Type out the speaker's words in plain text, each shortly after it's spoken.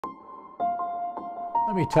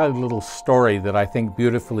Let me tell you a little story that I think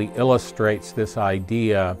beautifully illustrates this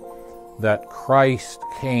idea that Christ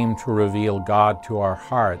came to reveal God to our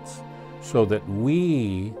hearts so that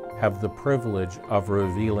we have the privilege of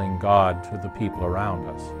revealing God to the people around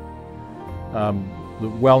us. The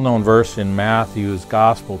well-known verse in Matthew's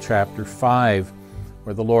Gospel, chapter 5,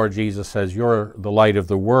 where the Lord Jesus says, "You're the light of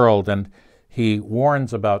the world," and he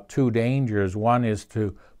warns about two dangers. One is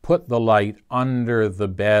to put the light under the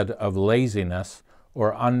bed of laziness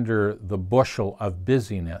or under the bushel of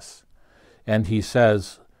busyness. And he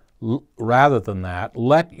says, rather than that,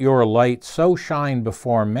 let your light so shine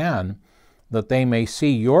before men that they may see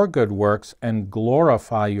your good works and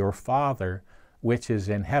glorify your Father which is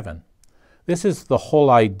in heaven. This is the whole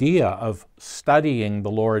idea of studying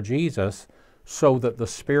the Lord Jesus so that the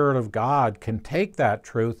Spirit of God can take that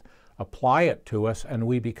truth, apply it to us, and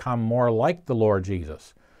we become more like the Lord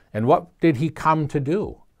Jesus. And what did he come to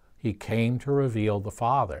do? He came to reveal the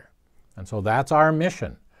Father. And so that's our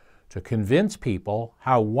mission, to convince people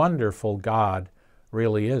how wonderful God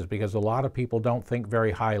really is, because a lot of people don't think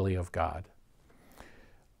very highly of God.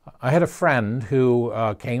 I had a friend who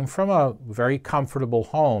came from a very comfortable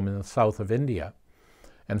home in the south of India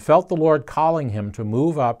and felt the Lord calling him to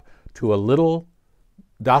move up to a little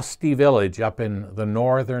dusty village up in the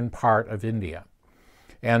northern part of India.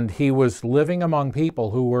 And he was living among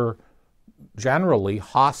people who were generally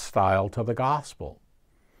hostile to the gospel.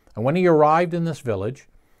 And when he arrived in this village,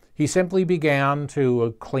 he simply began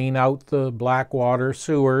to clean out the Blackwater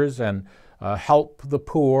sewers and help the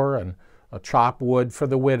poor and chop wood for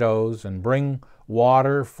the widows and bring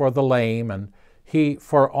water for the lame. And he,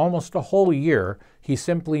 for almost a whole year, he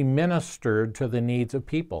simply ministered to the needs of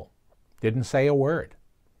people, didn't say a word.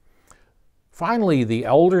 Finally, the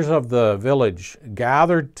elders of the village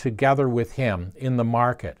gathered together with him in the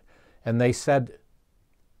market, and they said,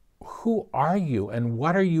 "Who are you and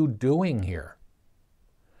what are you doing here?"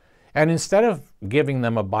 And instead of giving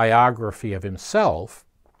them a biography of himself,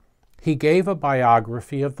 he gave a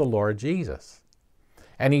biography of the Lord Jesus.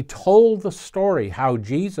 And he told the story how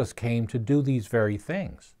Jesus came to do these very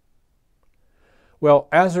things. Well,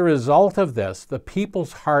 as a result of this, the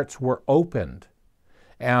people's hearts were opened,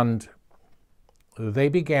 and they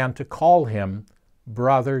began to call him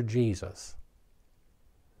Brother Jesus.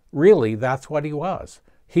 Really, that's what he was.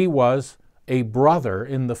 He was a brother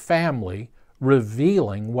in the family,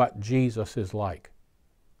 revealing what Jesus is like.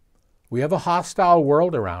 We have a hostile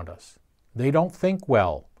world around us. They don't think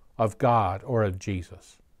well of God or of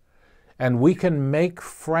Jesus. And we can make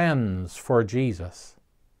friends for Jesus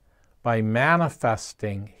by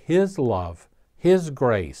manifesting his love, his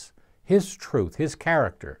grace, his truth, his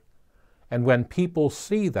character. And when people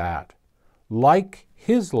see that, like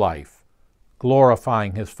his life,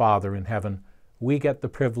 glorifying his Father in heaven, we get the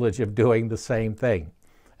privilege of doing the same thing.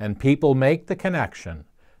 And people make the connection.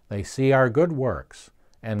 They see our good works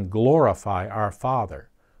and glorify our Father,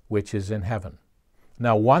 which is in heaven.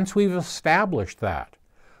 Now, once we've established that,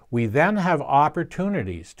 we then have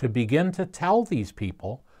opportunities to begin to tell these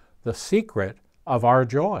people the secret of our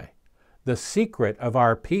joy, the secret of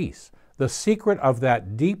our peace, the secret of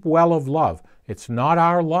that deep well of love. It's not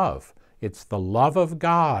our love. It's the love of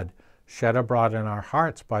God shed abroad in our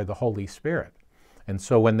hearts by the Holy Spirit. And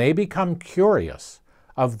so when they become curious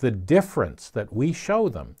of the difference that we show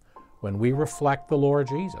them when we reflect the Lord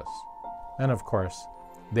Jesus, then of course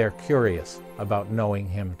they're curious about knowing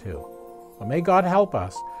him too. Well, may God help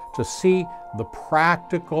us to see the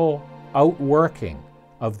practical outworking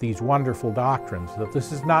of these wonderful doctrines, that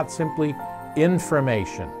this is not simply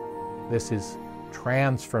information, this is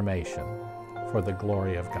transformation for the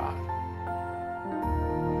glory of God.